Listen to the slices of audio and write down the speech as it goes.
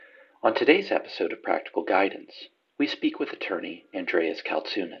On today's episode of Practical Guidance, we speak with attorney Andreas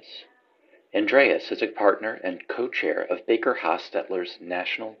Kaltsunas. Andreas is a partner and co-chair of Baker Hostetler's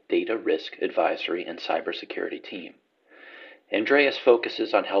National Data Risk Advisory and Cybersecurity team. Andreas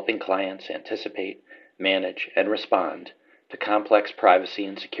focuses on helping clients anticipate, manage, and respond to complex privacy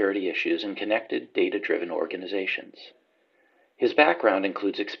and security issues in connected, data-driven organizations. His background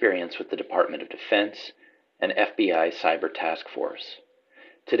includes experience with the Department of Defense and FBI Cyber Task Force.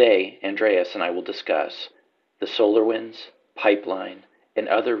 Today, Andreas and I will discuss the SolarWinds, pipeline, and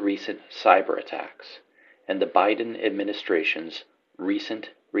other recent cyber attacks, and the Biden administration's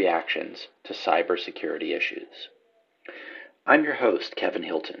recent reactions to cybersecurity issues. I'm your host, Kevin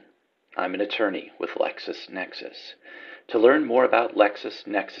Hilton. I'm an attorney with LexisNexis. To learn more about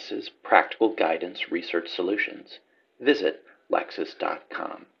LexisNexis's practical guidance research solutions, visit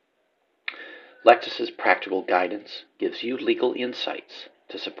lexis.com. Lexis's practical guidance gives you legal insights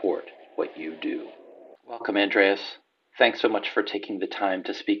to support what you do. Welcome, Andreas. Thanks so much for taking the time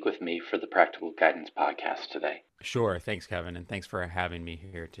to speak with me for the Practical Guidance podcast today. Sure. Thanks, Kevin. And thanks for having me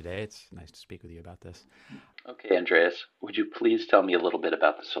here today. It's nice to speak with you about this. Okay, Andreas, would you please tell me a little bit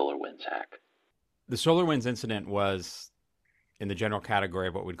about the SolarWinds hack? The SolarWinds incident was in the general category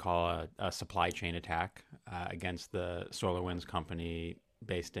of what we'd call a supply chain attack against the SolarWinds company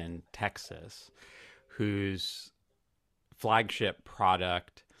based in Texas, whose flagship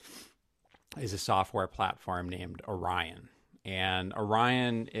product is a software platform named Orion. And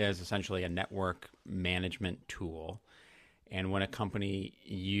Orion is essentially a network management tool. And when a company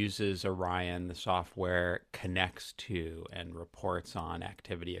uses Orion, the software connects to and reports on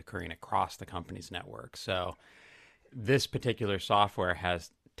activity occurring across the company's network. So this particular software has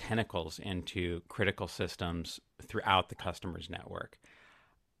tentacles into critical systems throughout the customer's network.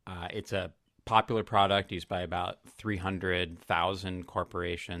 It's a popular product used by about 300,000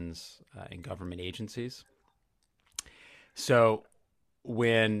 corporations and government agencies. So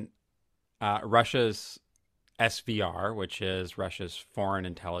when Russia's SVR, which is Russia's Foreign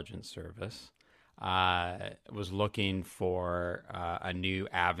Intelligence Service, was looking for a new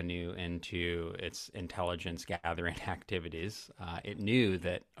avenue into its intelligence gathering activities, it knew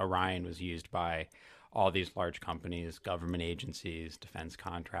that Orion was used by all these large companies, government agencies, defense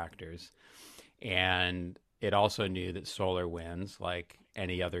contractors. And it also knew that SolarWinds, like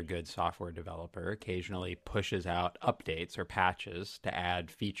any other good software developer, occasionally pushes out updates or patches to add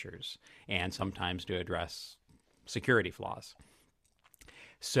features and sometimes to address security flaws.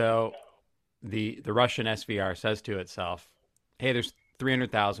 So the Russian SVR says to itself, hey, there's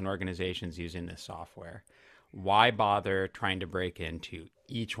 300,000 organizations using this software. Why bother trying to break into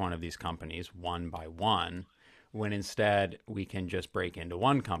each one of these companies one by one when instead we can just break into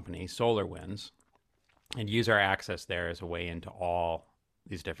one company, SolarWinds, and use our access there as a way into all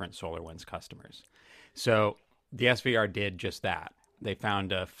these different SolarWinds customers? So the SVR did just that. They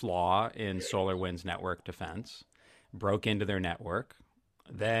found a flaw in SolarWinds network defense, broke into their network,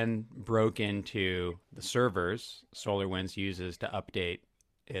 then broke into the servers SolarWinds uses to update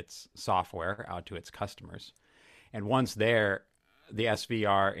its software out to its customers. And once there, the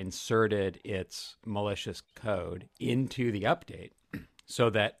SVR inserted its malicious code into the update so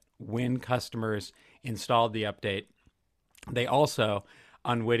that when customers installed the update, they also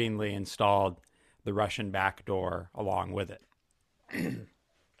unwittingly installed the Russian backdoor along with it.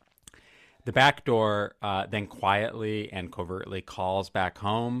 The backdoor then quietly and covertly calls back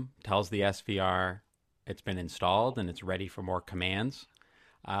home, tells the SVR it's been installed and it's ready for more commands.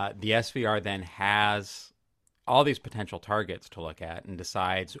 The SVR then has all these potential targets to look at and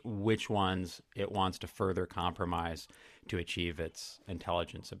decides which ones it wants to further compromise to achieve its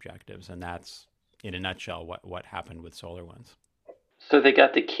intelligence objectives. And that's, in a nutshell, what happened with SolarWinds. So they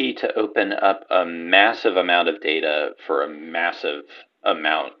got the key to open up a massive amount of data for a massive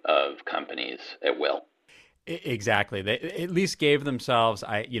amount of companies at will. Exactly. They at least gave themselves,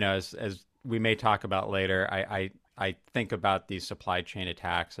 as we may talk about later, I think about these supply chain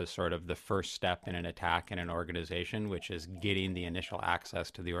attacks as sort of the first step in an attack in an organization, which is getting the initial access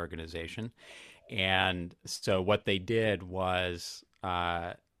to the organization. And so what they did was,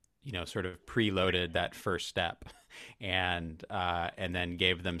 sort of preloaded that first step, and then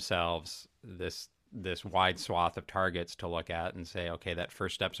gave themselves this wide swath of targets to look at and say, okay, that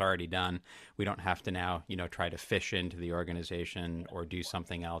first step's already done. We don't have to now, try to fish into the organization or do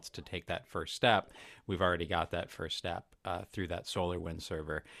something else to take that first step. We've already got that first step through that SolarWinds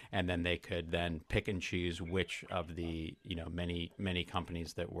server. And then they could then pick and choose which of the, many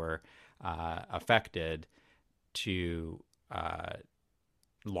companies that were affected to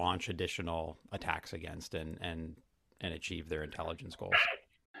launch additional attacks against and achieve their intelligence goals.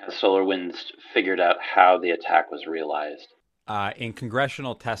 Has SolarWinds figured out how the attack was realized? In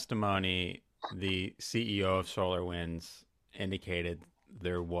congressional testimony, the CEO of SolarWinds indicated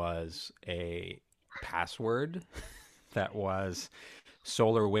there was a password that was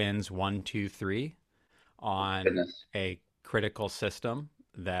SolarWinds 123 on Goodness. a critical system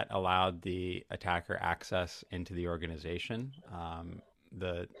that allowed the attacker access into the organization.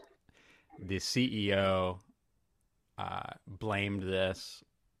 The the CEO blamed this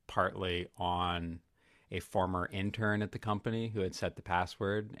partly on a former intern at the company who had set the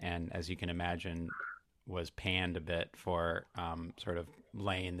password, and as you can imagine, was panned a bit for sort of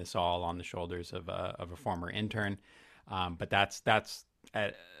laying this all on the shoulders of a former intern. But that's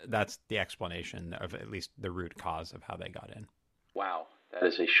the explanation of at least the root cause of how they got in. Wow, that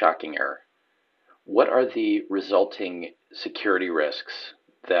is a shocking error. What are the resulting security risks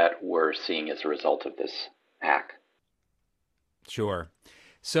that we're seeing as a result of this hack? Sure.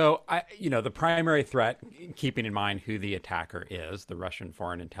 So the primary threat, keeping in mind who the attacker is, the Russian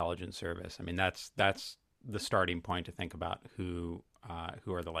Foreign Intelligence Service. I mean, that's the starting point to think about who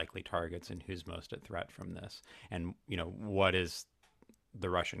are the likely targets and who's most at threat from this, and what is the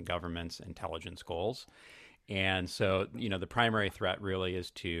Russian government's intelligence goals. And so, the primary threat really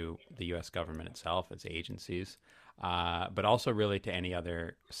is to the U.S. government itself, its agencies, but also really to any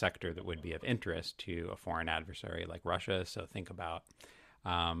other sector that would be of interest to a foreign adversary like Russia. So think about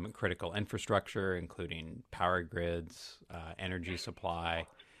critical infrastructure, including power grids, energy supply,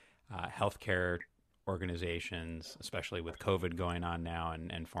 healthcare organizations, especially with COVID going on now,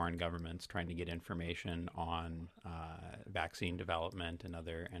 and foreign governments trying to get information on vaccine development and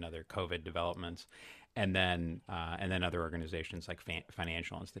other COVID developments, and then other organizations like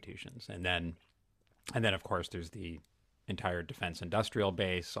financial institutions, and then of course there's the entire defense industrial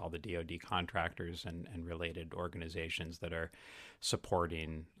base, all the DoD contractors and related organizations that are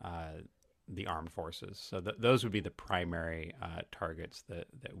supporting the armed forces. So those would be the primary targets that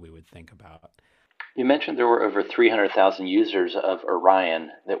we would think about. You mentioned there were over 300,000 users of Orion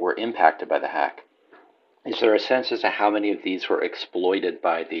that were impacted by the hack. Is there a sense as to how many of these were exploited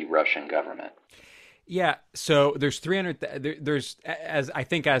by the Russian government? Yeah, so there's 300. There's as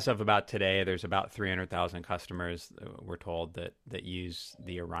of about today, there's about 300,000 customers. We're told that use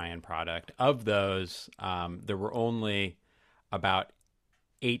the Orion product. Of those, there were only about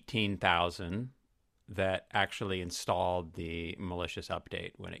 18,000 that actually installed the malicious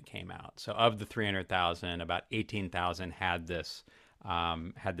update when it came out. So of the 300,000, about 18,000 had this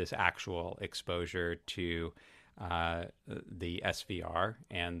actual exposure to the SVR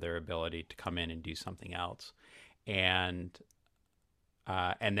and their ability to come in and do something else. And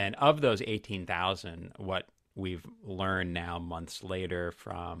then of those 18,000, what we've learned now months later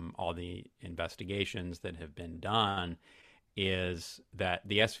from all the investigations that have been done is that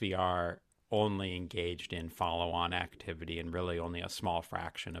the SVR only engaged in follow-on activity and really only a small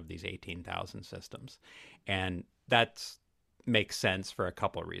fraction of these 18,000 systems. And that's makes sense for a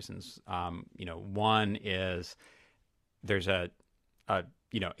couple of reasons. One is there's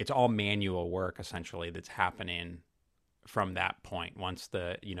it's all manual work essentially that's happening from that point. Once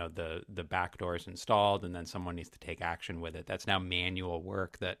the backdoor is installed and then someone needs to take action with it, that's now manual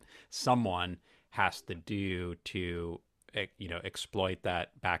work that someone has to do to exploit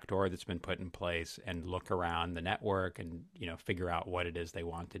that backdoor that's been put in place and look around the network and figure out what it is they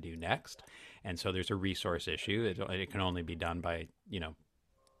want to do next. And so there's a resource issue. It can only be done by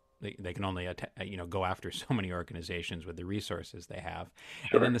they can only go after so many organizations with the resources they have.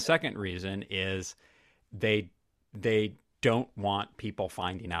 Sure. And then the second reason is they don't want people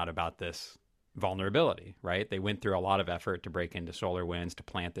finding out about this vulnerability, right? They went through a lot of effort to break into SolarWinds to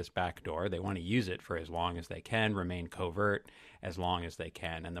plant this backdoor. They want to use it for as long as they can, remain covert as long as they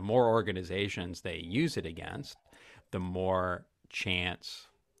can. And the more organizations they use it against, the more chance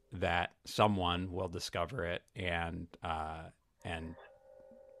that someone will discover it and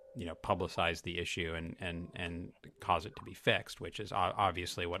publicize the issue and cause it to be fixed, which is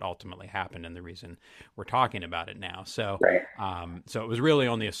obviously what ultimately happened and the reason we're talking about it now. So, right. So it was really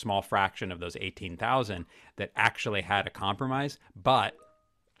only a small fraction of those 18,000 that actually had a compromise. But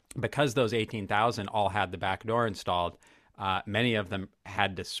because those 18,000 all had the backdoor installed, many of them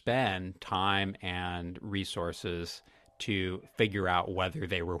had to spend time and resources to figure out whether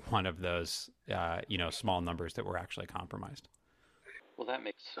they were one of those, small numbers that were actually compromised. Well, that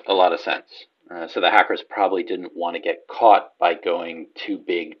makes a lot of sense. So the hackers probably didn't want to get caught by going too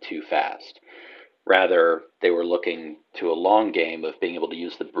big too fast. Rather, they were looking to a long game of being able to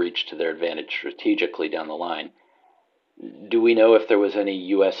use the breach to their advantage strategically down the line. Do we know if there was any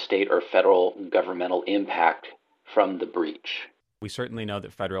U.S., state, or federal governmental impact from the breach? We certainly know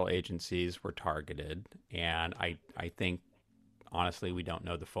that federal agencies were targeted, and I think honestly we don't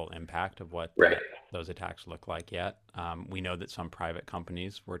know the full impact of what Right. those attacks look like yet. We know that some private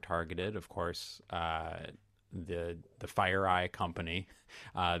companies were targeted. Of course, the FireEye company,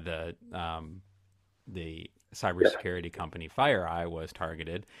 the Yep. cybersecurity company FireEye was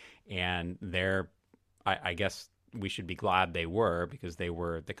targeted, and I guess we should be glad they were, because they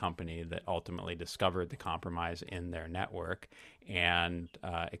were the company that ultimately discovered the compromise in their network and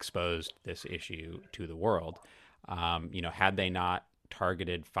exposed this issue to the world. Had they not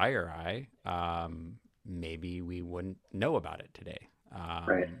targeted FireEye, maybe we wouldn't know about it today.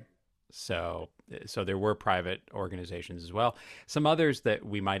 Right. So, so there were private organizations as well. Some others that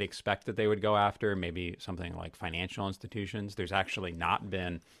we might expect that they would go after, maybe something like financial institutions. There's actually not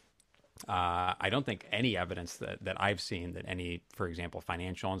been, I don't think, any evidence that I've seen that any, for example,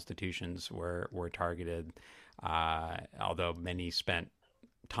 financial institutions were targeted. Although many spent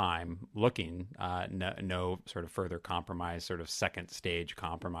time looking, no sort of further compromise, sort of second stage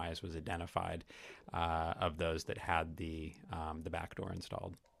compromise was identified of those that had the backdoor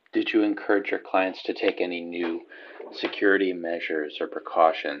installed. Did you encourage your clients to take any new security measures or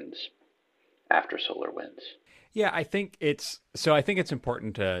precautions after SolarWinds? Yeah, I think it's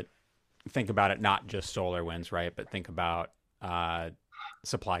important to think about it not just SolarWinds, right? But think about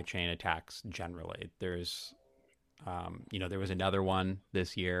supply chain attacks generally. There was another one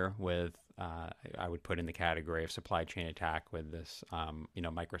this year with, I would put in the category of supply chain attack with this,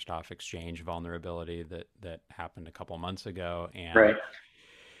 Microsoft Exchange vulnerability that happened a couple months ago, and Right.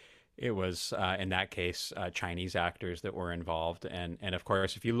 it was in that case Chinese actors that were involved, and of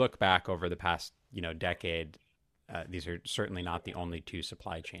course, if you look back over the past decade, these are certainly not the only two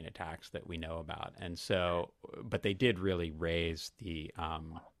supply chain attacks that we know about, and so, but they did really raise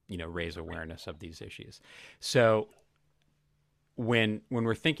raise awareness of these issues. So when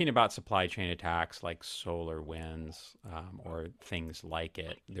we're thinking about supply chain attacks like SolarWinds, or things like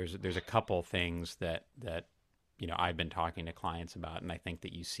it, there's a couple things that I've been talking to clients about, and I think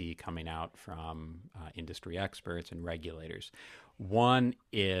that you see coming out from industry experts and regulators. One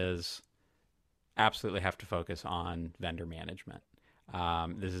is absolutely have to focus on vendor management.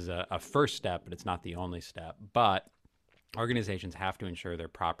 This is a first step, but it's not the only step. But organizations have to ensure they're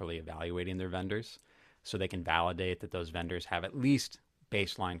properly evaluating their vendors so they can validate that those vendors have at least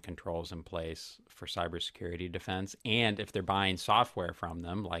baseline controls in place for cybersecurity defense. And if they're buying software from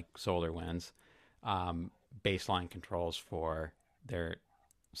them, like SolarWinds, baseline controls for their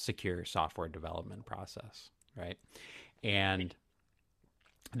secure software development process, right? And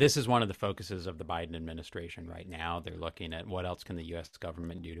this is one of the focuses of the Biden administration right now. They're looking at what else can the U.S.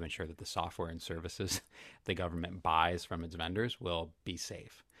 government do to ensure that the software and services the government buys from its vendors will be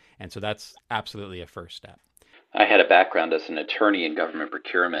safe. And so that's absolutely a first step. I had a background as an attorney in government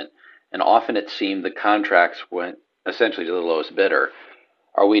procurement, and often it seemed the contracts went essentially to the lowest bidder.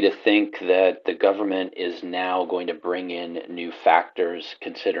 Are we to think that the government is now going to bring in new factors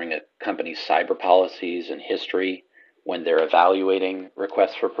considering a company's cyber policies and history when they're evaluating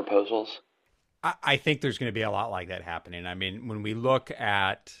requests for proposals? I think there's going to be a lot like that happening. I mean, when we look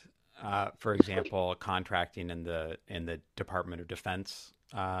at, for example, contracting in the Department of Defense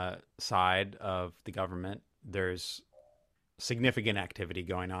side of the government, there's significant activity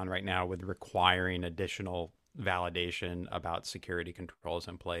going on right now with requiring additional validation about security controls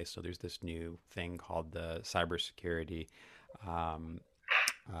in place. So there's this new thing called the Cybersecurity um,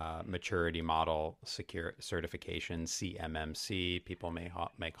 Maturity Model Secure Certification, CMMC, people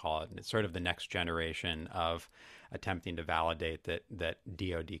may call it. And it's sort of the next generation of attempting to validate that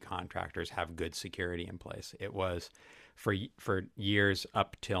DoD contractors have good security in place. It was for years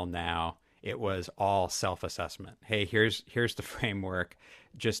up till now, it was all self-assessment. Hey, here's the framework.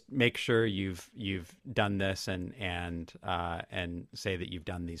 Just make sure you've done this and say that you've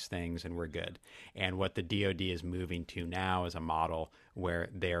done these things, and we're good. And what the DoD is moving to now is a model where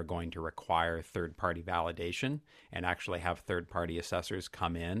they are going to require third-party validation and actually have third-party assessors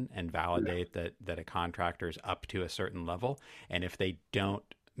come in and validate that a contractor is up to a certain level. And if they don't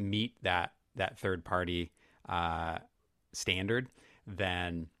meet that third-party standard,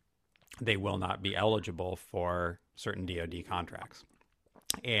 then they will not be eligible for certain DoD contracts.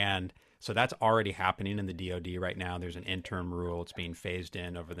 And so that's already happening in the DoD right now. There's an interim rule. It's being phased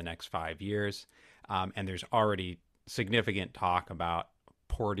in over the next 5 years. And there's already significant talk about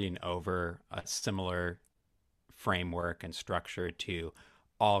porting over a similar framework and structure to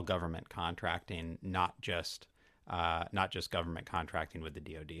all government contracting, not just government contracting with the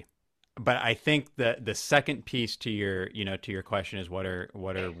DoD. But I think the second piece to your to your question is what are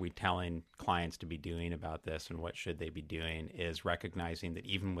we telling clients to be doing about this, and what should they be doing, is recognizing that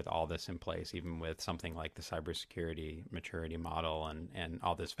even with all this in place, even with something like the cybersecurity maturity model and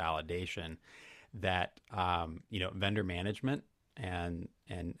all this validation, that vendor management and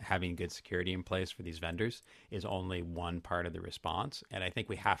having good security in place for these vendors is only one part of the response. And I think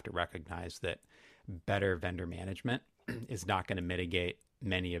we have to recognize that better vendor management is not going to mitigate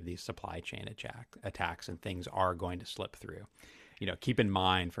many of these supply chain attacks, and things are going to slip through. Keep in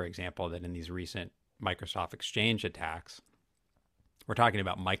mind, for example, that in these recent Microsoft Exchange attacks, we're talking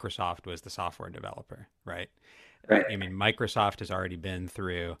about Microsoft was the software developer, right? Right. I mean, Microsoft has already been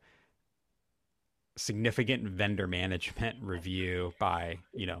through significant vendor management review by,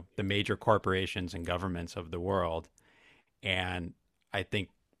 the major corporations and governments of the world. And I think,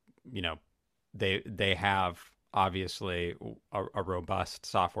 you know, they have obviously a robust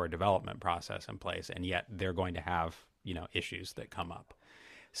software development process in place, and yet they're going to have, issues that come up.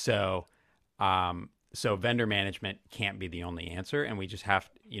 So, so vendor management can't be the only answer, and we just have,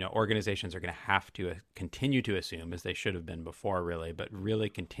 organizations are going to have to continue to assume, as they should have been before, really, but really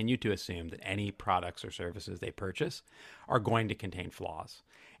continue to assume that any products or services they purchase are going to contain flaws,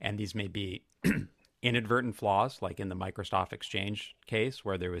 and these may be inadvertent flaws, like in the Microsoft Exchange case,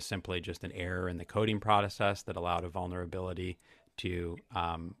 where there was simply just an error in the coding process that allowed a vulnerability to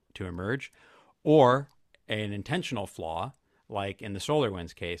emerge, or an intentional flaw, like in the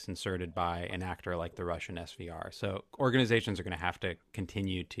SolarWinds case, inserted by an actor like the Russian SVR. So organizations are going to have to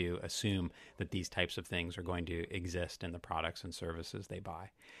continue to assume that these types of things are going to exist in the products and services they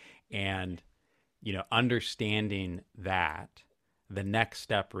buy. And, understanding that, the next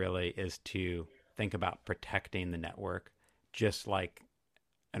step really is to think about protecting the network just like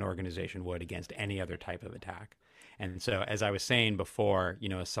an organization would against any other type of attack. And so, as I was saying before,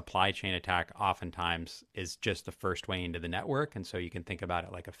 a supply chain attack oftentimes is just the first way into the network. And so you can think about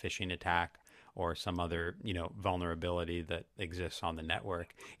it like a phishing attack or some other, vulnerability that exists on the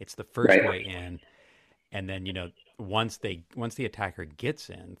network. It's the first Right. way in. And then, once the attacker gets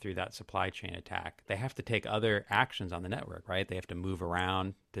in through that supply chain attack, they have to take other actions on the network, right? They have to move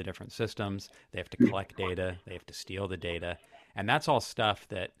around to different systems. They have to collect data. They have to steal the data. And that's all stuff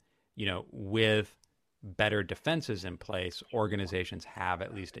that, with better defenses in place, organizations have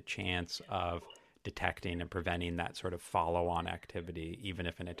at least a chance of detecting and preventing that sort of follow-on activity, even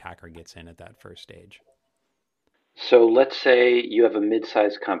if an attacker gets in at that first stage. So let's say you have a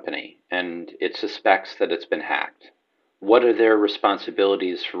mid-sized company and it suspects that it's been hacked. What are their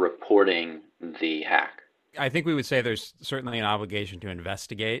responsibilities for reporting the hack? I think we would say there's certainly an obligation to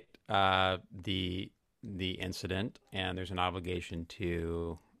investigate the incident, and there's an obligation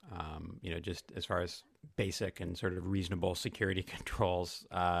to, just as far as basic and sort of reasonable security controls,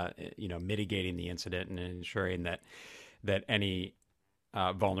 mitigating the incident and ensuring that any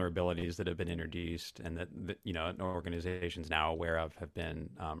vulnerabilities that have been introduced and that an organization's now aware of have been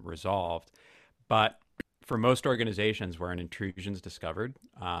resolved. But for most organizations where an intrusion is discovered,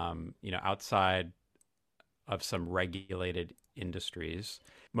 outside of some regulated industries,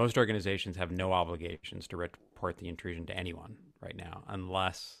 most organizations have no obligations to report the intrusion to anyone right now,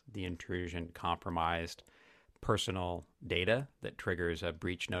 unless the intrusion compromised personal data that triggers a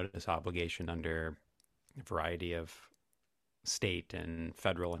breach notice obligation under a variety of state and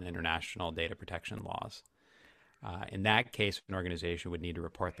federal and international data protection laws. In that case, an organization would need to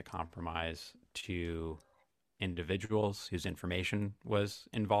report the compromise to individuals whose information was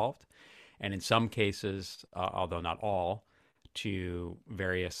involved, and in some cases, although not all, to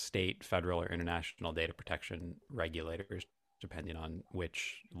various state, federal, or international data protection regulators, depending on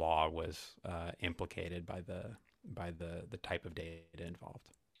which law was implicated by the type of data involved.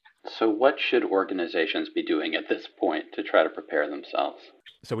 So, what should organizations be doing at this point to try to prepare themselves?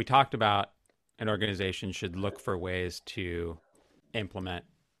 So we talked about an organization should look for ways to implement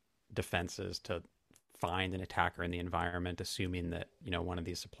defenses to find an attacker in the environment, assuming that one of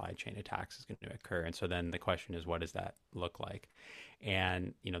these supply chain attacks is going to occur. And so then the question is, what does that look like?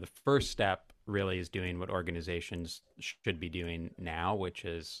 And the first step really is doing what organizations should be doing now, which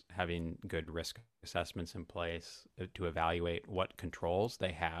is having good risk assessments in place to evaluate what controls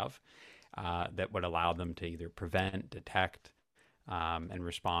they have that would allow them to either prevent, detect, and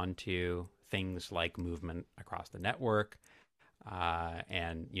respond to things like movement across the network,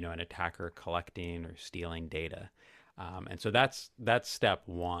 and an attacker collecting or stealing data. And so that's step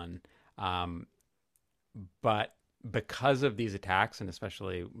one. But because of these attacks, and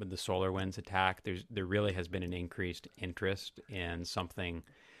especially with the SolarWinds attack, there really has been an increased interest in something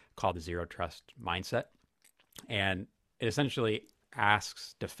called the zero trust mindset. And it essentially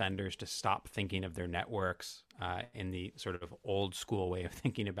asks defenders to stop thinking of their networks in the sort of old school way of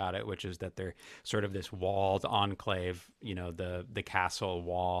thinking about it, which is that they're sort of this walled enclave, the castle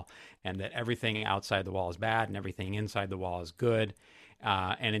wall, and that everything outside the wall is bad and everything inside the wall is good.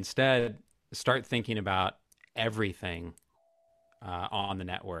 And instead, start thinking about everything on the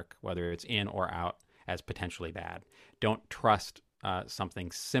network, whether it's in or out, as potentially bad. Don't trust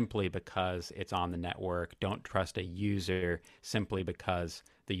something simply because it's on the network. Don't trust a user simply because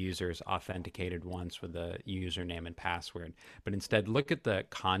the user's authenticated once with a username and password. But instead, look at the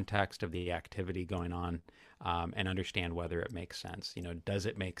context of the activity going on and understand whether it makes sense. Does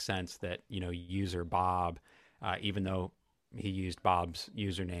it make sense that, user Bob, even though he used Bob's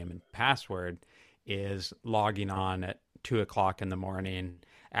username and password, is logging on at 2 o'clock in the morning,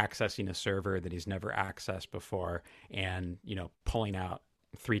 accessing a server that he's never accessed before, and pulling out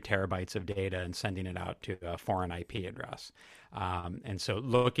 3 terabytes of data and sending it out to a foreign IP address. And so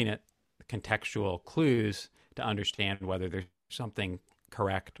looking at contextual clues to understand whether there's something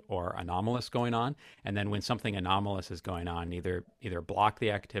correct or anomalous going on, and then when something anomalous is going on, either block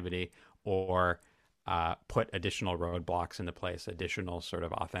the activity or put additional roadblocks into place, additional sort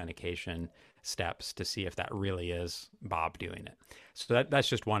of authentication steps to see if that really is Bob doing it. So that's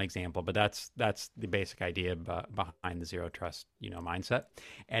just one example, but that's the basic idea behind the zero trust mindset,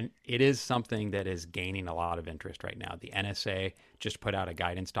 and it is something that is gaining a lot of interest right now. The NSA just put out a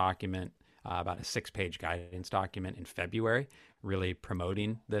guidance document, about a 6-page guidance document in February, really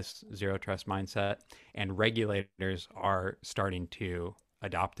promoting this zero trust mindset, and regulators are starting to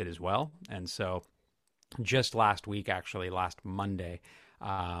adopt it as well. And so just last week, actually, last Monday,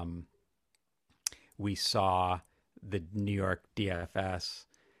 we saw the New York DFS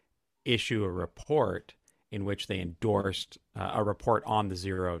issue a report in which they endorsed a report on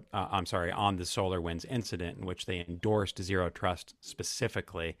the on the SolarWinds incident, in which they endorsed zero trust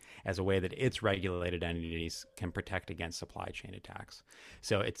specifically as a way that its regulated entities can protect against supply chain attacks.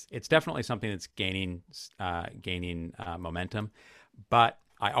 So it's definitely something that's gaining momentum, but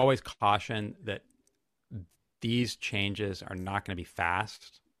I always caution that these changes are not going to be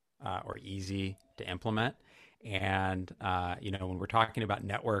fast or easy to implement. And, when we're talking about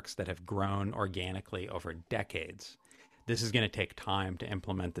networks that have grown organically over decades, this is going to take time to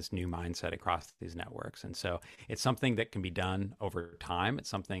implement this new mindset across these networks. And so it's something that can be done over time. It's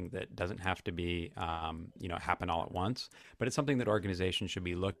something that doesn't have to be, happen all at once, but it's something that organizations should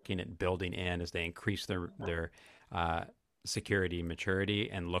be looking at building in as they increase their security maturity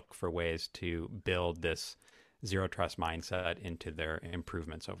and look for ways to build this zero trust mindset into their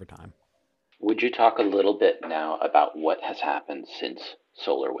improvements over time. Would you talk a little bit now about what has happened since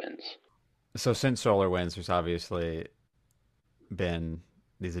SolarWinds? So since SolarWinds, there's obviously been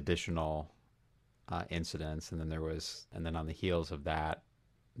these additional incidents, and then on the heels of that,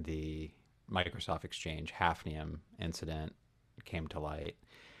 the Microsoft Exchange Hafnium incident came to light,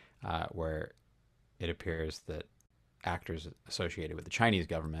 where it appears that actors associated with the Chinese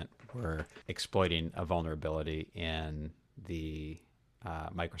government were exploiting a vulnerability in the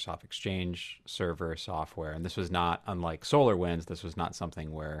Microsoft Exchange server software. And this was not, unlike SolarWinds, this was not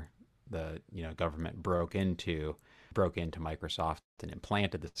something where the government broke into Microsoft and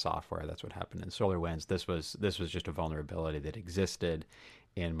implanted the software. That's what happened in SolarWinds. This was just a vulnerability that existed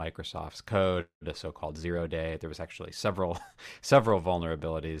in Microsoft's code, the so-called zero-day. There was actually several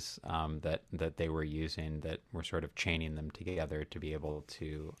vulnerabilities that they were using that were sort of chaining them together to be able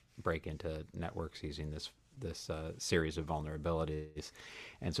to break into networks using this series of vulnerabilities.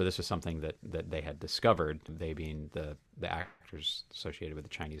 And so this was something that they had discovered, they being the actors associated with the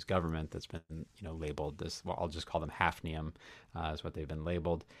Chinese government, that's been labeled this, well, I'll just call them Hafnium, is what they've been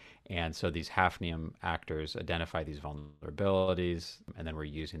labeled. And so these Hafnium actors identify these vulnerabilities, and then we're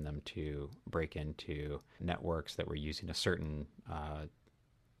using them to break into networks that were using a certain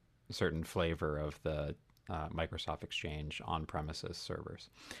flavor of the Microsoft Exchange on-premises servers.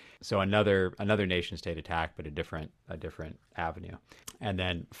 So another nation-state attack, but a different avenue. And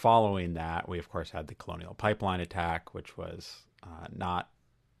then following that, we of course had the Colonial Pipeline attack, which was not,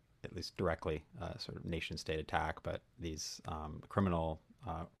 at least directly, sort of nation-state attack, but these criminal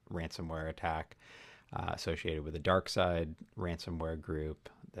ransomware attack associated with a DarkSide ransomware group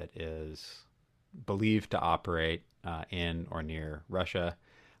that is believed to operate in or near Russia,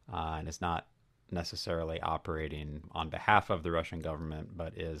 and is not necessarily operating on behalf of the Russian government,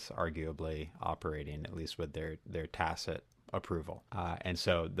 but is arguably operating, at least with their tacit approval. And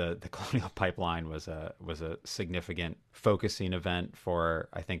so the Colonial Pipeline was a significant focusing event for,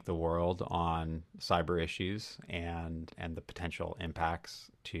 I think, the world on cyber issues and the potential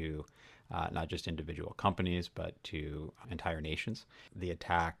impacts to not just individual companies, but to entire nations. The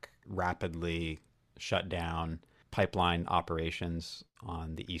attack rapidly shut down pipeline operations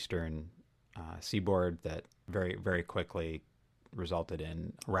on the eastern seaboard that very, very quickly resulted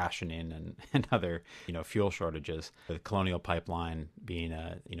in rationing and other fuel shortages. The Colonial Pipeline being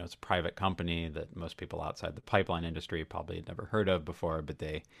it's a private company that most people outside the pipeline industry probably had never heard of before, but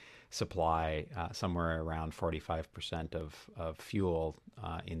they supply somewhere around 45% of fuel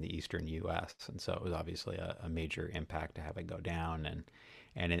in the eastern U.S. And so it was obviously a major impact to have it go down.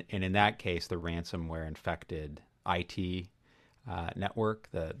 And in that case, the ransomware infected IT network,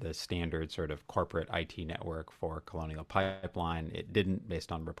 the standard sort of corporate IT network for Colonial Pipeline. It didn't,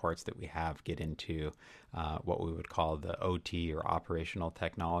 based on reports that we have, get into what we would call the OT or operational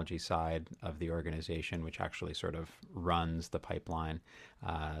technology side of the organization, which actually sort of runs the pipeline,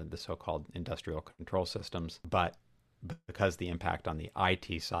 the so-called industrial control systems. But because the impact on the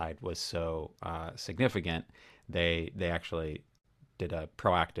IT side was so significant, they actually did a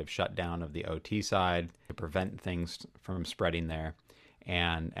proactive shutdown of the OT side to prevent things from spreading there.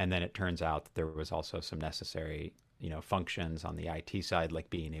 And then it turns out that there was also some necessary, functions on the IT side, like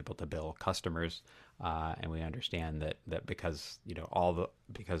being able to bill customers. And we understand that because,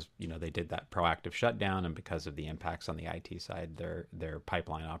 because they did that proactive shutdown, and because of the impacts on the IT side, their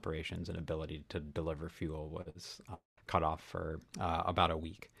pipeline operations and ability to deliver fuel was cut off for about a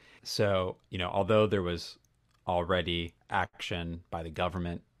week. So, although there was already action by the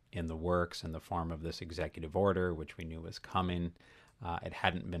government in the works in the form of this executive order, which we knew was coming. It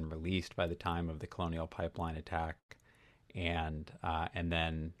hadn't been released by the time of the Colonial Pipeline attack. And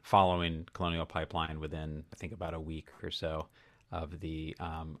then following Colonial Pipeline, within I think about a week or so of the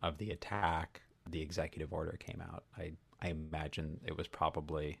attack, the executive order came out. I imagine it was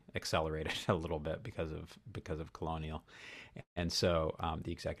probably accelerated a little bit because of Colonial. And so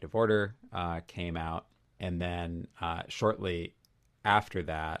the executive order came out. And then shortly after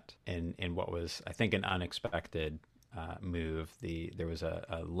that, in what was, I think, an unexpected move, there was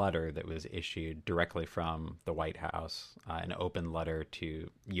a letter that was issued directly from the White House, an open letter to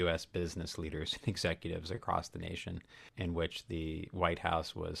U.S. business leaders and executives across the nation, in which the White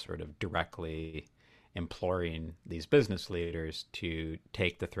House was sort of directly imploring these business leaders to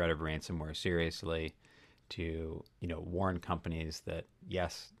take the threat of ransomware seriously, to warn companies that,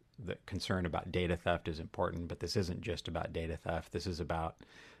 yes, the concern about data theft is important, but this isn't just about data theft. This is about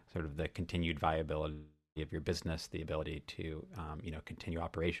sort of the continued viability of your business, the ability to, continue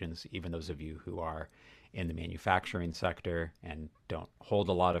operations. Even those of you who are in the manufacturing sector and don't hold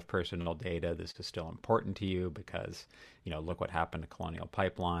a lot of personal data, this is still important to you because, look what happened to Colonial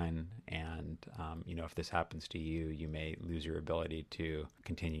Pipeline. And, if this happens to you, you may lose your ability to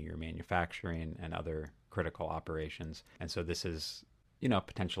continue your manufacturing and other critical operations. And so this is,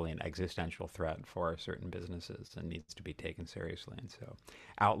 potentially an existential threat for certain businesses and needs to be taken seriously. And so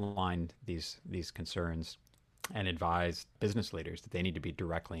outlined these concerns and advised business leaders that they need to be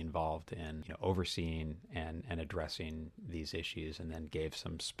directly involved in overseeing and addressing these issues, and then gave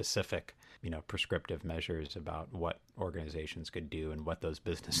some specific prescriptive measures about what organizations could do and what those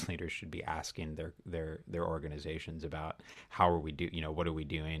business leaders should be asking their organizations about. How are we what are we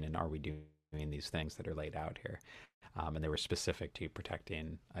doing, and are we doing these things that are laid out here? And they were specific to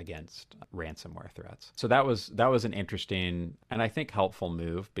protecting against ransomware threats. So that was an interesting and I think helpful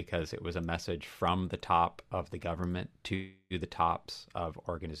move, because it was a message from the top of the government to the tops of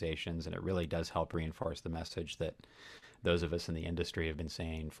organizations, and it really does help reinforce the message that those of us in the industry have been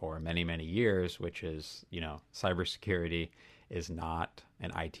saying for many, many years, which is, cybersecurity is not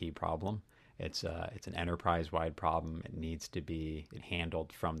an IT problem. It's an enterprise-wide problem. It needs to be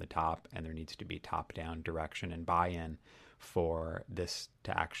handled from the top, and there needs to be top-down direction and buy-in for this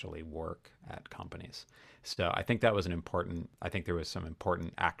to actually work at companies. So I think that was I think there was some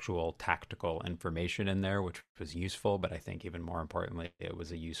important actual tactical information in there, which was useful, but I think even more importantly, it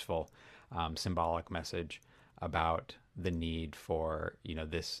was a useful symbolic message about the need for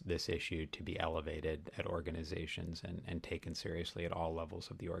this issue to be elevated at organizations and taken seriously at all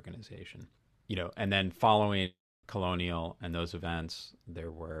levels of the organization. And then following Colonial and those events,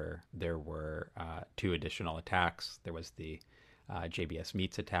 there were two additional attacks. There was the JBS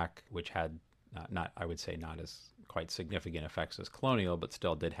Meats attack, which had not as quite significant effects as Colonial, but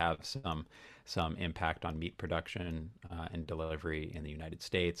still did have some impact on meat production and delivery in the United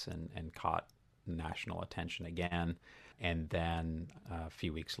States, and caught national attention again. And then a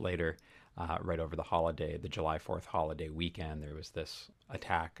few weeks later, right over the July 4th holiday weekend, there was this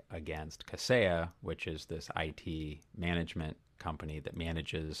attack against Kaseya, which is this IT management company that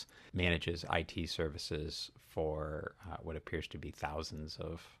manages IT services for what appears to be thousands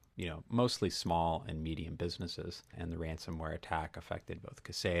of mostly small and medium businesses. And the ransomware attack affected both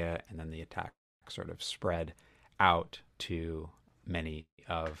Kaseya, and then the attack sort of spread out to many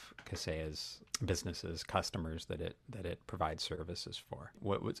of Kaseya's businesses, customers that it provides services for.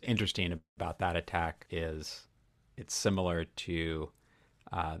 What was interesting about that attack is it's similar to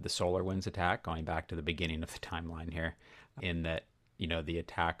the SolarWinds attack, going back to the beginning of the timeline here, in that the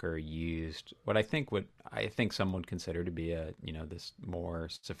attacker used what I think some would consider to be a this more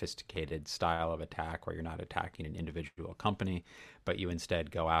sophisticated style of attack, where you're not attacking an individual company, but you instead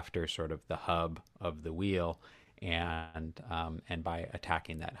go after sort of the hub of the wheel, and by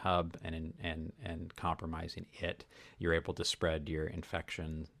attacking that hub and compromising it, you're able to spread your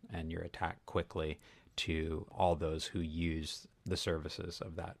infection and your attack quickly to all those who use the services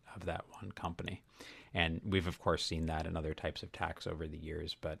of that one company. And we've of course seen that in other types of attacks over the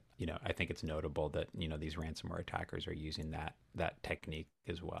years, but I think it's notable that these ransomware attackers are using that technique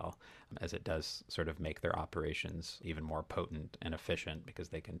as well, as it does sort of make their operations even more potent and efficient, because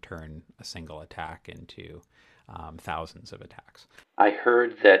they can turn a single attack into thousands of attacks. I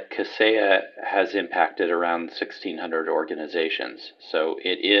heard that Kaseya has impacted around 1,600 organizations, so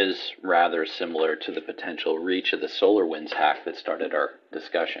it is rather similar to the potential reach of the SolarWinds hack that started our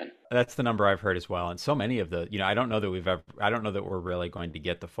discussion. That's the number I've heard as well, and so many of the I don't know that we're really going to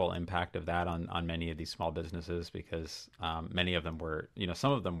get the full impact of that on many of these small businesses, because many of them were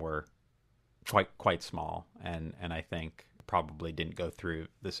some of them were quite small, and I think probably didn't go through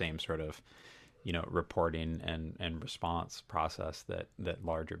the same sort of reporting and response process that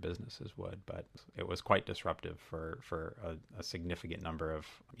larger businesses would. But it was quite disruptive for a significant number of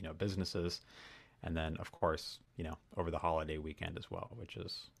businesses, and then of course over the holiday weekend as well, which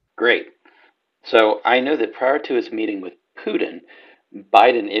is great. So I know that prior to his meeting with Putin,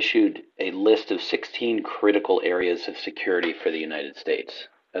 Biden issued a list of 16 critical areas of security for the United States,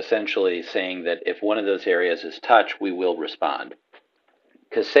 essentially saying that if one of those areas is touched, we will respond.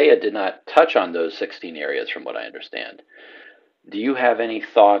 Kaseya did not touch on those 16 areas, from what I understand. Do you have any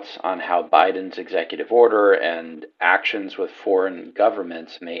thoughts on how Biden's executive order and actions with foreign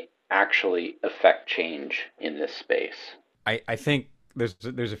governments may actually affect change in this space? I think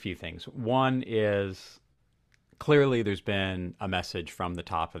there's a few things. One is, clearly there's been a message from the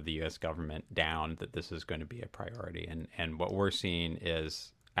top of the U.S. government down that this is going to be a priority, and what we're seeing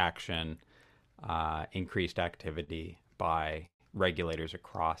is action, increased activity by regulators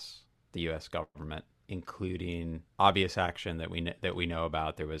across the U.S. government, including obvious action that we know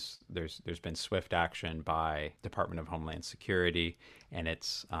about. There's been swift action by Department of Homeland Security, and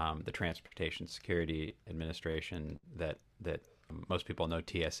it's the Transportation Security Administration that most people know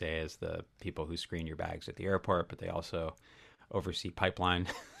TSA as the people who screen your bags at the airport, but they also oversee pipeline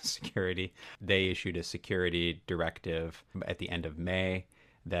security. They issued a security directive at the end of May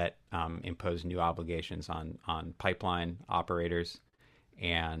that imposed new obligations on pipeline operators,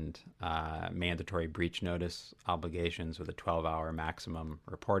 and mandatory breach notice obligations with a 12-hour maximum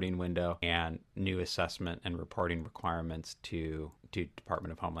reporting window, and new assessment and reporting requirements to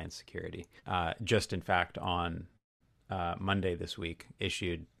Department of Homeland Security. Just in fact, on Monday this week,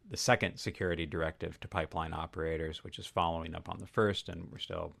 issued the second security directive to pipeline operators, which is following up on the first, and we're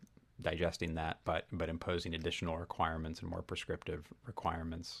still digesting that, but imposing additional requirements and more prescriptive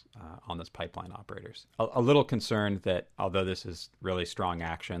requirements on those pipeline operators. A little concerned that although this is really strong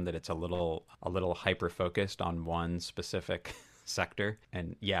action, that it's a little hyper focused on one specific sector.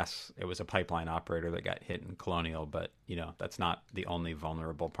 And yes, it was a pipeline operator that got hit in Colonial, but that's not the only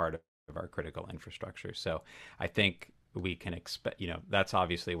vulnerable part of our critical infrastructure. So I think we can expect, that's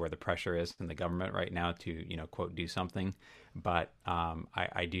obviously where the pressure is in the government right now to, quote, do something. But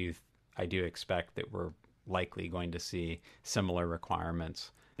I do expect that we're likely going to see similar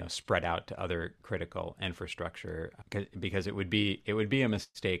requirements, spread out to other critical infrastructure, because it would be a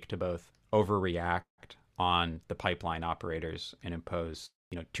mistake to both overreact on the pipeline operators and impose,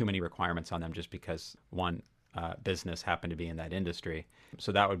 too many requirements on them just because one business happened to be in that industry.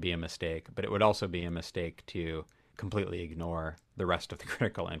 So that would be a mistake, but it would also be a mistake to completely ignore the rest of the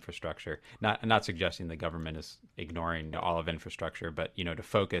critical infrastructure. Not suggesting the government is ignoring all of infrastructure, but to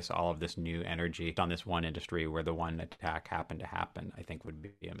focus all of this new energy on this one industry where the one attack happened to happen, I think would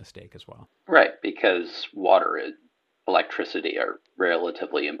be a mistake as well. Right, because water and electricity are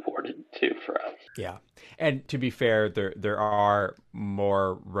relatively important too for us. Yeah, and to be fair, there are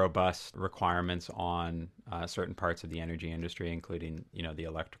more robust requirements on certain parts of the energy industry, including the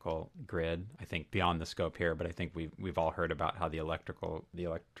electrical grid. I think beyond the scope here, but I think we've all heard about how the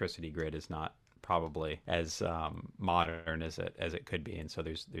electricity grid is not probably as modern as it could be, and so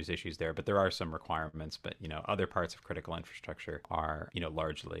there's issues there. But there are some requirements. But other parts of critical infrastructure are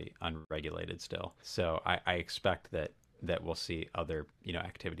largely unregulated still. So I expect that we'll see other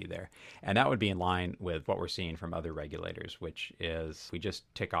activity there, and that would be in line with what we're seeing from other regulators, which is we just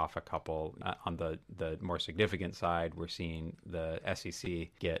tick off a couple. On the more significant side, we're seeing the SEC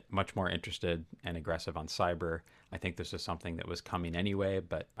get much more interested and aggressive on cyber. I think this is something that was coming anyway,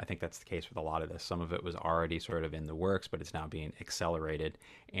 but I think that's the case with a lot of this. Some of it was already sort of in the works, but it's now being accelerated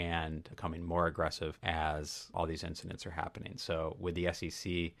and becoming more aggressive as all these incidents are happening. So with the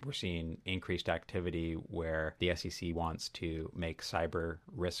SEC, we're seeing increased activity where the SEC wants to make cyber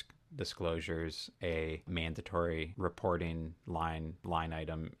risk disclosures a mandatory reporting line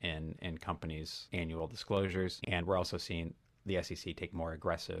item in companies' annual disclosures. And we're also seeing the SEC take more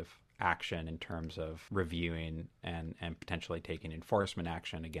aggressive action in terms of reviewing and potentially taking enforcement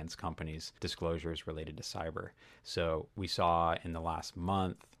action against companies' disclosures related to cyber. So we saw in the last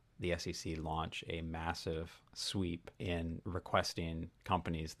month the SEC launch a massive sweep in requesting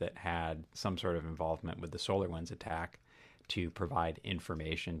companies that had some sort of involvement with the SolarWinds attack to provide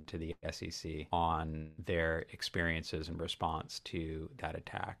information to the SEC on their experiences in response to that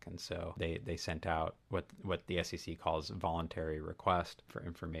attack. And so they sent out what the SEC calls voluntary request for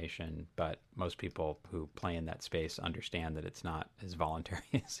information, but most people who play in that space understand that it's not as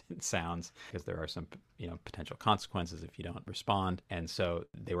voluntary as it sounds, because there are some potential consequences if you don't respond. And so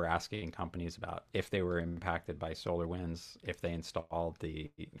they were asking companies about if they were impacted by SolarWinds, if they installed the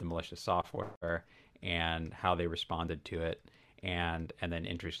malicious software, and how they responded to it. And then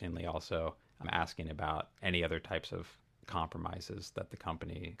interestingly also, I'm asking about any other types of compromises that the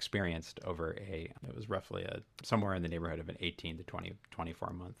company experienced over it was roughly somewhere in the neighborhood of an 18 to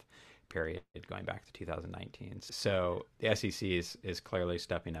 24 month period going back to 2019. So the SEC is clearly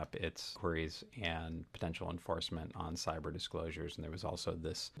stepping up its queries and potential enforcement on cyber disclosures. And there was also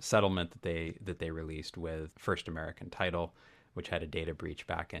this settlement that they released with First American Title, which had a data breach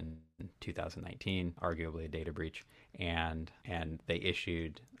back in 2019, arguably a data breach, and they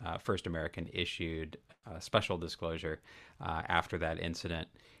issued First American issued a special disclosure after that incident,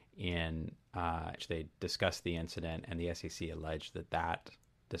 in which they discussed the incident, and the SEC alleged that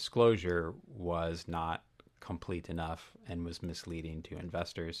disclosure was not complete enough and was misleading to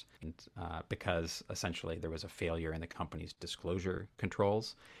investors, and because essentially there was a failure in the company's disclosure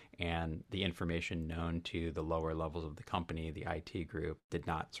controls, and the information known to the lower levels of the company, the IT group, did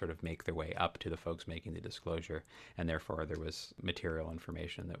not sort of make their way up to the folks making the disclosure, and therefore there was material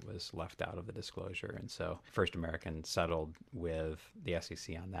information that was left out of the disclosure. And so First American settled with the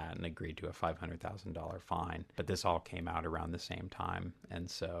SEC on that and agreed to a $500,000 fine. But this all came out around the same time, and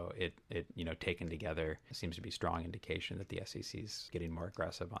so it taken together seems to be strong indication that the SEC is getting more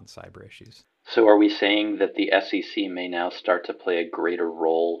aggressive on cyber issues. So are we saying that the SEC may now start to play a greater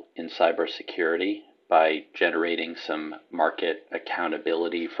role in cybersecurity by generating some market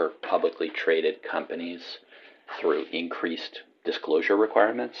accountability for publicly traded companies through increased disclosure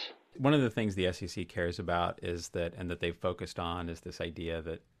requirements? One of the things the SEC cares about is that, and that they've focused on, is this idea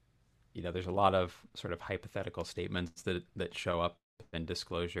that there's a lot of sort of hypothetical statements that show up in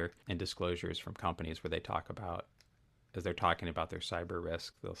disclosures from companies where they talk about, as they're talking about their cyber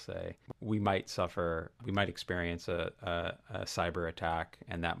risk, they'll say, we might experience a cyber attack,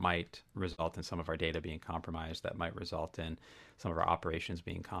 and that might result in some of our data being compromised, that might result in some of our operations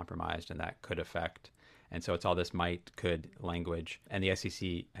being compromised, and that could affect. And so it's all this might, could language. And the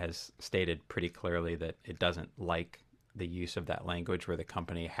SEC has stated pretty clearly that it doesn't like the use of that language where the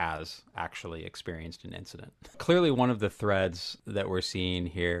company has actually experienced an incident. Clearly, one of the threads that we're seeing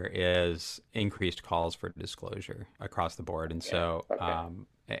here is increased calls for disclosure across the board. And so,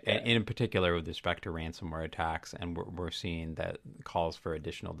 in particular with respect to ransomware attacks, and we're seeing that calls for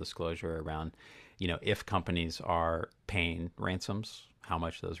additional disclosure around, if companies are paying ransoms, how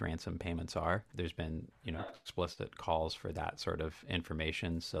much those ransom payments are. There's been, explicit calls for that sort of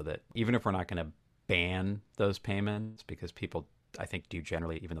information, so that even if we're not going to ban those payments, because people, I think, do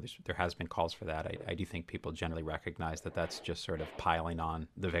generally, even though there has been calls for that, I do think people generally recognize that that's just sort of piling on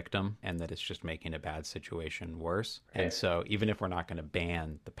the victim, and that it's just making a bad situation worse. And so even if we're not going to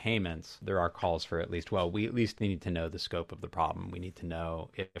ban the payments, there are calls for we at least need to know the scope of the problem. We need to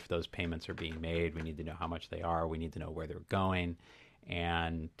know if those payments are being made. We need to know how much they are. We need to know where they're going.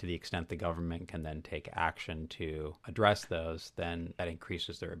 And to the extent the government can then take action to address those, then that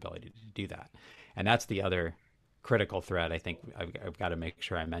increases their ability to do that. And that's the other critical thread I think I've got to make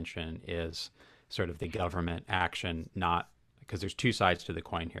sure I mention, is sort of the government action, not because there's two sides to the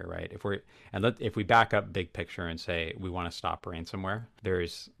coin here, right? If we back up big picture and say we want to stop ransomware,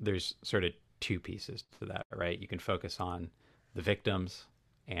 there's sort of two pieces to that, right? You can focus on the victims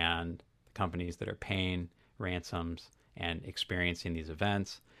and the companies that are paying ransoms and experiencing these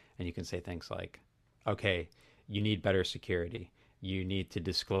events. And you can say things like, okay, you need better security. You need to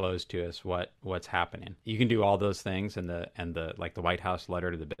disclose to us what's happening. You can do all those things, and the like the White House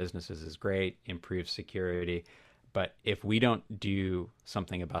letter to the businesses is great, improves security. But if we don't do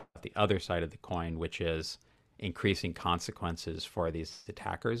something about the other side of the coin, which is increasing consequences for these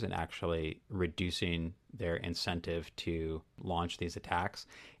attackers and actually reducing their incentive to launch these attacks,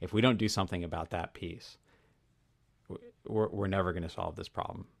 if we don't do something about that piece, we're never going to solve this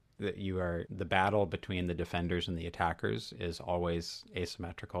problem. That the battle between the defenders and the attackers is always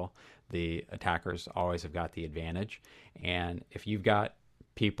asymmetrical. The attackers always have got the advantage, and if you've got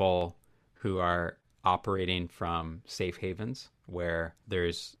people who are operating from safe havens where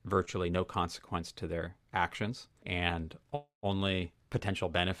there's virtually no consequence to their actions and only potential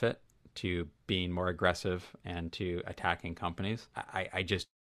benefit to being more aggressive and to attacking companies, I just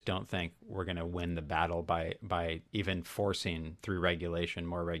don't think we're going to win the battle by even forcing through regulation,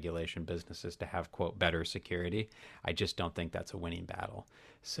 more regulation, businesses to have, quote, better security. I just don't think that's a winning battle.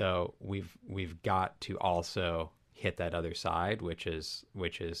 So we've got to also hit that other side, which is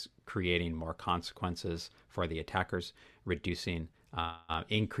creating more consequences for the attackers, reducing,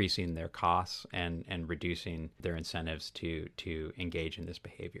 increasing their costs, and reducing their incentives to engage in this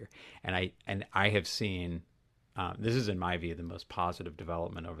behavior. And I have seen, this is in my view the most positive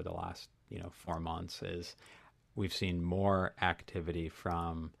development over the last 4 months, is we've seen more activity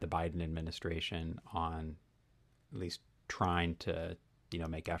from the Biden administration on at least trying to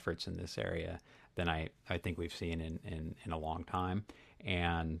make efforts in this area than I think we've seen in a long time.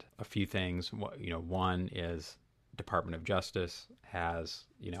 And a few things, one is Department of Justice has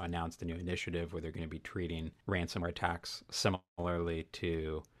announced a new initiative where they're going to be treating ransomware attacks similarly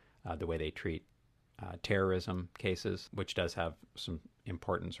to the way they treat terrorism cases, which does have some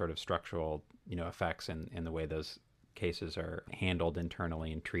important sort of structural effects in the way those cases are handled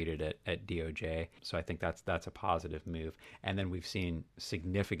internally and treated at DOJ. So I think that's a positive move. And then we've seen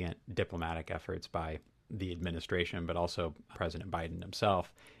significant diplomatic efforts by the administration, but also President Biden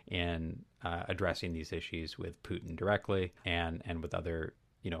himself in addressing these issues with Putin directly and with other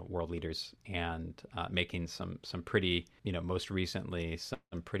world leaders, and making some pretty, most recently, some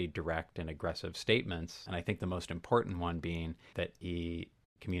pretty direct and aggressive statements. And I think the most important one being that he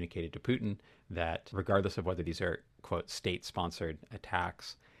communicated to Putin that regardless of whether these are, quote, state-sponsored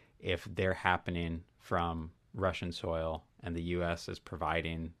attacks, if they're happening from Russian soil and the U.S. is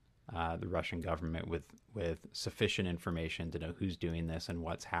providing the Russian government with sufficient information to know who's doing this and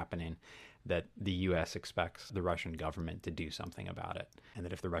what's happening, that the U.S. expects the Russian government to do something about it. And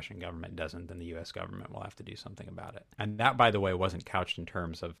that if the Russian government doesn't, then the U.S. government will have to do something about it. And that, by the way, wasn't couched in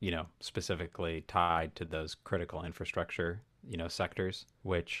terms of, specifically tied to those critical infrastructure sectors,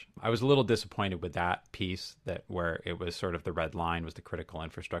 which I was a little disappointed with that piece, that where it was sort of the red line was the critical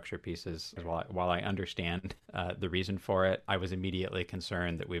infrastructure pieces. While I understand the reason for it, I was immediately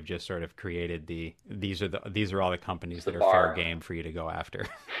concerned that we've just sort of created these are all the companies that are fair game for you to go after.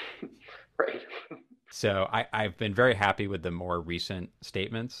 Right. So I've been very happy with the more recent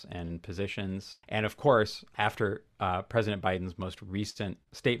statements and positions. And of course, after President Biden's most recent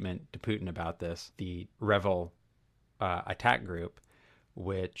statement to Putin about this, the Revil attack group,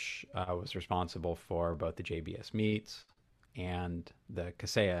 which was responsible for both the JBS meets and the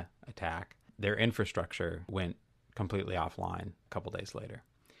Kaseya attack, their infrastructure went completely offline a couple days later.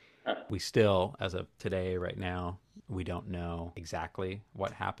 We still, as of today, right now, we don't know exactly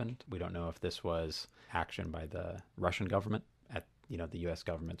what happened. We don't know if this was action by the Russian government at the U.S.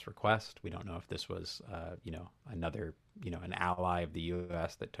 government's request. We don't know if this was another an ally of the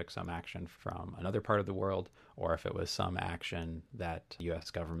U.S. that took some action from another part of the world, or if it was some action that the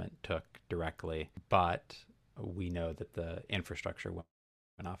U.S. government took directly. But we know that the infrastructure went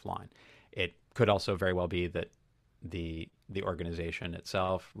offline. It could also very well be that the organization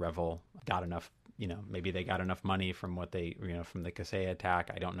itself, Revil, got enough, maybe they got enough money from what they, from the Kaseya attack.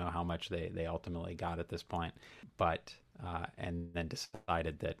 I don't know how much they ultimately got at this point, but and then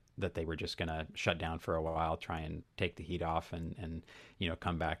decided that they were just going to shut down for a while, try and take the heat off, and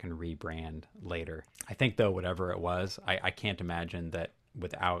come back and rebrand later. I think, though, whatever it was, I can't imagine that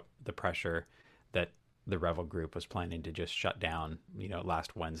without the pressure that the Revil group was planning to just shut down,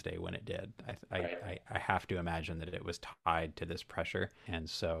 last Wednesday when it did. I have to imagine that it was tied to this pressure. And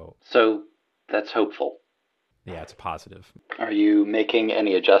so that's hopeful. Yeah, it's a positive. Are you making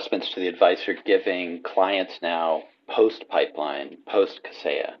any adjustments to the advice you're giving clients now, post-pipeline,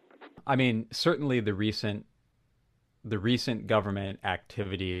 post-Kaseya? I mean, certainly the recent the recent government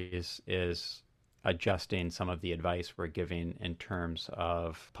activities is adjusting some of the advice we're giving in terms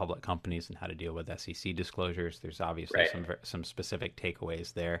of public companies and how to deal with SEC disclosures. There's obviously Right. some specific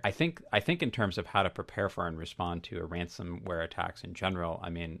takeaways there. I think in terms of how to prepare for and respond to a ransomware attacks in general. I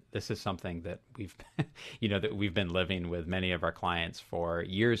mean, this is something that we've that we've been living with many of our clients for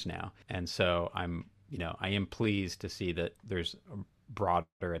years now, and so I am pleased to see that there's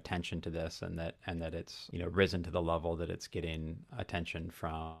broader attention to this, and that it's risen to the level that it's getting attention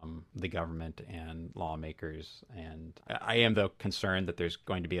from the government and lawmakers. And I am, though, concerned that there's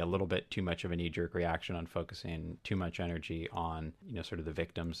going to be a little bit too much of a knee-jerk reaction on focusing too much energy on sort of the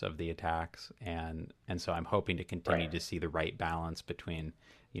victims of the attacks, and so I'm hoping to continue Right. to see the right balance between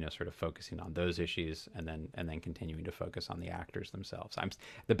sort of focusing on those issues and then continuing to focus on the actors themselves.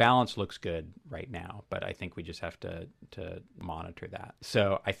 The balance looks good right now, but I think we just have to monitor that.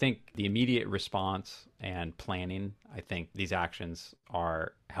 So I think the immediate response and planning, I think these actions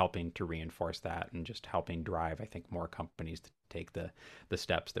are helping to reinforce that and just helping drive, I think, more companies to take the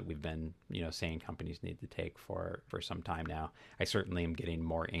steps that we've been saying companies need to take for some time now. I certainly am getting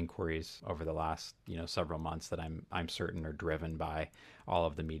more inquiries over the last several months that I'm certain are driven by all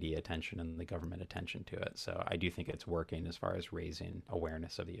of the media attention and the government attention to it. So I do think it's working as far as raising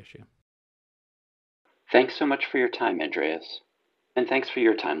awareness of the issue. Thanks so much for your time, Andreas. And thanks for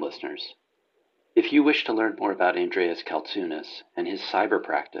your time, listeners. If you wish to learn more about Andreas Kaltsunas and his cyber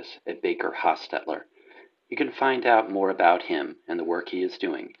practice at Baker Hostetler, you can find out more about him and the work he is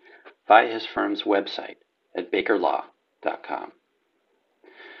doing via his firm's website at bakerlaw.com.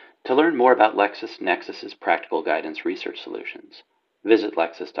 To learn more about LexisNexis's practical guidance research solutions, visit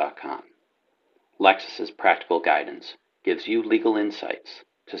lexis.com. Lexis's practical guidance gives you legal insights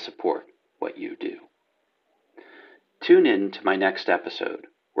to support what you do. Tune in to my next episode,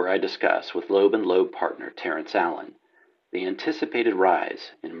 where I discuss with Loeb & Loeb partner Terrence Allen the anticipated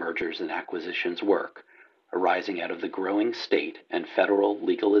rise in mergers and acquisitions work arising out of the growing state and federal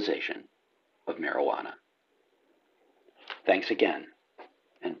legalization of marijuana. Thanks again,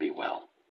 and be well.